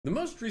The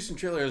most recent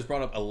trailer has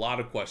brought up a lot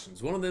of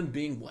questions, one of them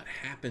being what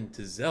happened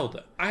to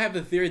Zelda. I have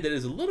a theory that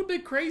is a little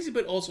bit crazy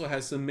but also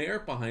has some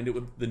merit behind it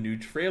with the new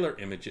trailer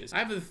images. I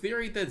have a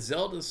theory that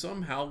Zelda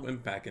somehow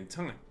went back in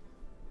time.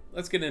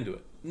 Let's get into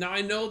it. Now, I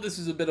know this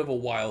is a bit of a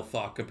wild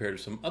thought compared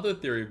to some other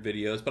theory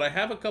videos, but I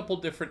have a couple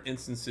different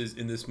instances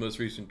in this most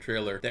recent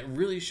trailer that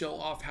really show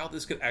off how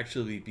this could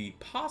actually be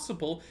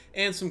possible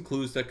and some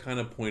clues that kind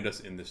of point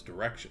us in this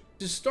direction.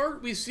 To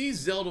start, we see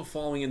Zelda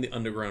falling in the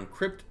underground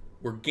crypt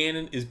where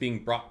Ganon is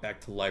being brought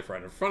back to life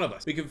right in front of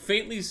us. We can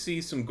faintly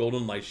see some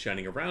golden lights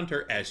shining around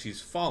her as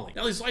she's falling.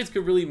 Now, these lights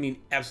could really mean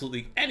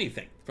absolutely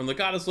anything, from the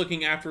goddess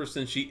looking after her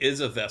since she is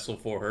a vessel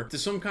for her, to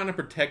some kind of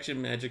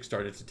protection magic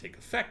started to take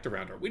effect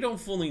around her. We don't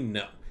fully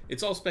know.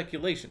 It's all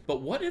speculation.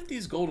 But what if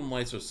these golden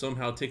lights are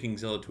somehow taking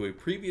Zelda to a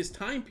previous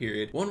time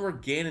period, one where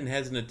Ganon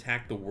hasn't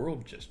attacked the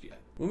world just yet?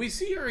 When we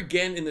see her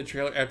again in the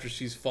trailer after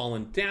she's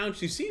fallen down,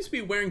 she seems to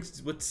be wearing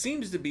what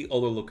seems to be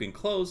older looking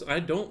clothes. I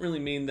don't really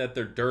mean that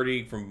they're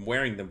dirty from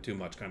wearing them too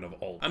much, kind of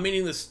old. I'm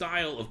meaning the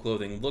style of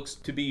clothing looks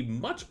to be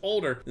much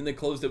older than the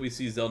clothes that we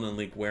see Zelda and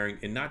Link wearing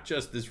in not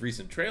just this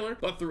recent trailer,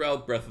 but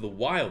throughout Breath of the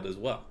Wild as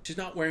well. She's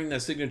not wearing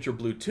that signature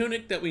blue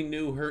tunic that we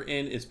knew her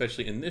in,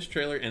 especially in this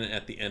trailer and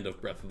at the end of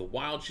Breath of the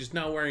Wild. She's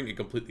now wearing a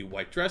completely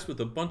white dress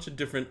with a bunch of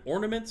different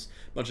ornaments,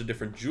 a bunch of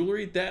different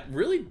jewelry that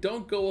really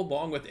don't go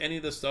along with any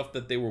of the stuff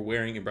that they were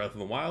wearing in Breath of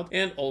the Wild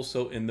and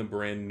also in the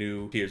brand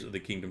new Tears of the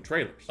Kingdom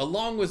trailers.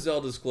 Along with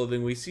Zelda's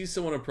clothing, we see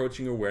someone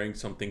approaching her wearing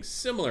something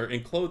similar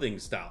in clothing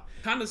style.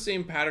 Kind of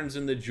same patterns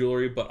in the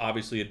jewelry, but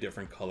obviously a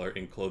different color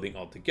in clothing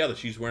altogether.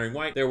 She's wearing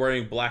white, they're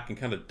wearing black and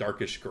kind of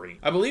darkish green.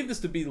 I believe this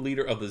to be the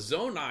leader of the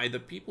Zonai, the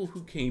people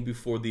who came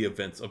before the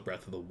events of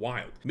Breath of the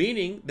Wild.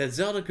 Meaning that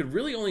Zelda could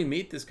really only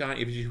meet this guy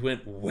if she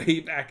went way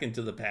back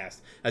into the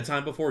past, a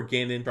time before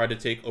Ganon tried to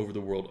take over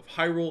the world of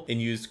Hyrule and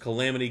used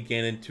Calamity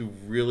Ganon to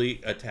really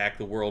attack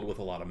the world with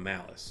a lot of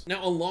malice.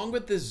 Now, along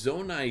with this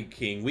Zonai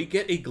King, we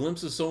get a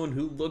glimpse of someone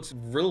who looks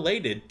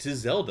related to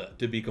Zelda,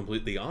 to be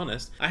completely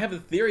honest. I have a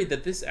theory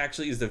that this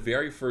actually is the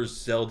very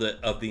first Zelda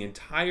of the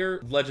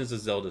entire Legends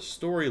of Zelda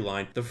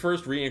storyline, the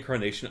first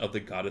reincarnation of the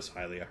goddess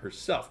Hylia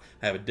herself.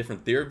 I have a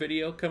different theory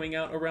video coming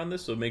out around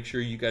this, so make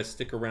sure you guys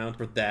stick around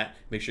for that.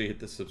 Make sure you hit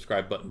the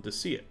subscribe button to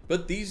see it.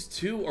 But these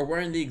two are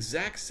wearing the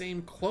exact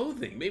same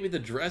clothing. Maybe the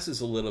dress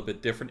is a little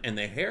bit different and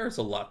the hair is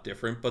a lot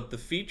different, but the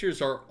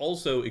features are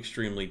also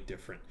extremely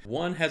different.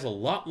 One has a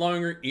lot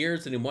longer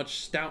ears and a much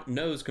stout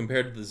nose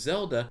compared to the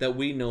Zelda that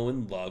we know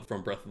and love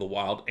from Breath of the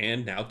Wild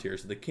and now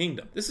Tears of the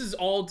Kingdom. This is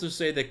all to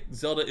say that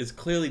Zelda is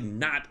clearly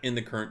not in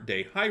the current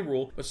day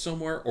Hyrule, but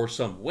somewhere or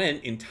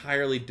somewhen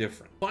entirely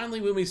different.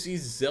 Finally, when we see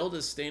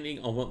Zelda standing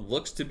on what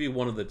looks to be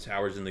one of the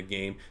towers in the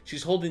game,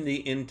 she's holding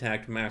the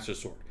intact Master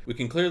Sword. We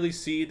can clearly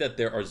see that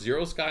there are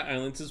 0 Sky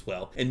Islands as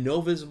well, and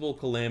no visible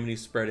calamity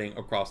spreading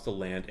across the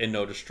land, and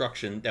no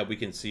destruction that we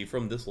can see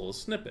from this little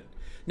snippet.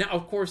 Now,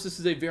 of course, this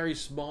is a very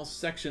small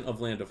section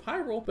of Land of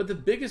Hyrule, but the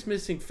biggest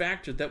missing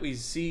factor that we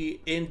see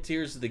in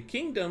Tears of the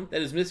Kingdom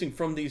that is missing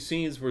from these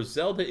scenes where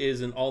Zelda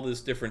is in all this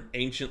different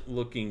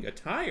ancient-looking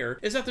attire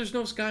is that there's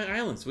no Sky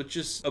Islands, which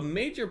is a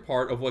major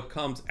part of what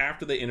comes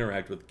after they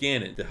interact with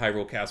Ganon. The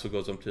Hyrule Castle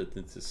goes up to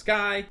the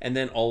sky, and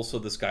then also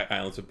the Sky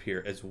Islands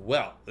appear as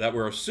well. That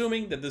we're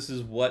assuming that this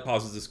is what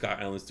causes the Sky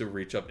Islands to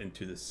reach up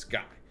into the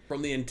sky.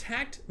 From the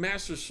intact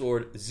Master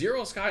Sword,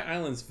 0 Sky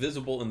Islands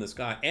visible in the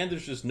sky, and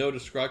there's just no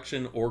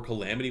destruction or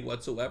calamity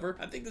whatsoever,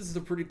 I think this is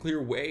a pretty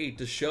clear way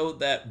to show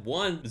that,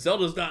 one,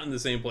 Zelda's not in the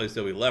same place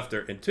that we left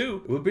her, and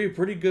two, it would be a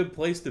pretty good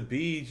place to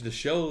be to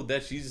show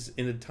that she's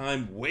in a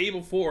time way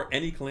before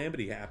any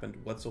calamity happened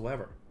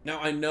whatsoever. Now,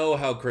 I know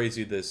how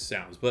crazy this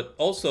sounds, but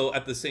also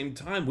at the same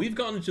time, we've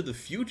gone into the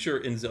future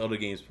in Zelda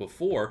games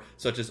before,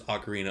 such as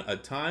Ocarina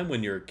of Time.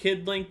 When you're a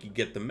kid Link, you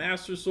get the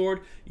Master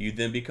Sword, you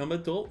then become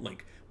adult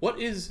Link. What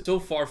is so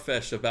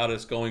far-fetched about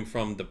us going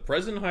from the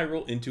present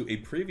Hyrule into a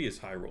previous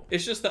Hyrule?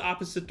 It's just the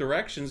opposite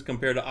directions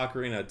compared to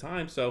Ocarina of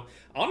Time, so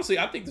honestly,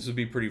 I think this would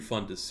be pretty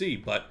fun to see,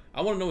 but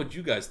I want to know what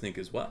you guys think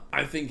as well.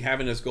 I think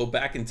having us go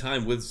back in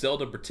time with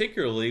Zelda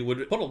particularly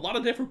would put a lot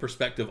of different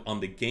perspective on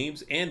the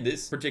games and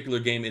this particular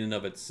game in and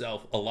of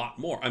itself a lot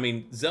more. I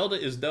mean, Zelda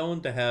is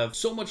known to have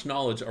so much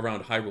knowledge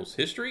around Hyrule's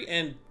history,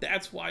 and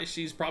that's why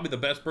she's probably the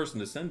best person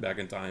to send back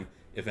in time,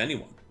 if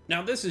anyone.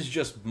 Now, this is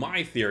just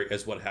my theory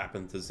as what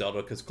happened to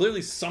Zelda, because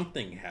clearly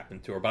something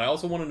happened to her, but I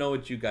also want to know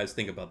what you guys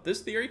think about this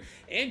theory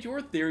and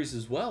your theories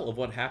as well of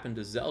what happened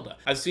to Zelda.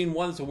 I've seen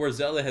ones where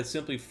Zelda has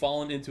simply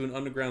fallen into an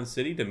underground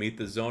city to meet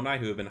the Zonai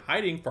who have been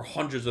hiding for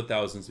hundreds of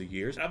thousands of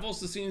years. I've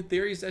also seen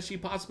theories that she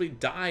possibly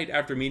died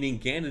after meeting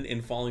Ganon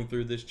and falling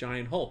through this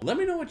giant hole. Let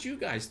me know what you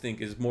guys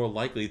think is more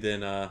likely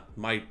than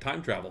my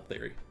time travel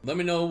theory. Let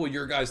me know what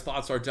your guys'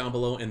 thoughts are down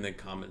below in the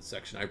comments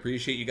section. I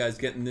appreciate you guys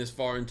getting this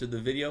far into the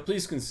video.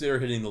 Please consider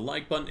hitting the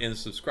like button and the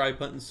subscribe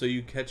button so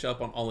you catch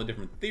up on all the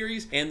different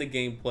theories and the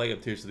gameplay of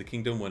Tears of the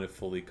Kingdom when it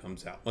fully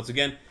comes out. Once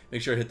again,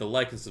 make sure to hit the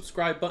like and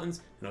subscribe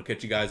buttons, and I'll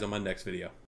catch you guys on my next video.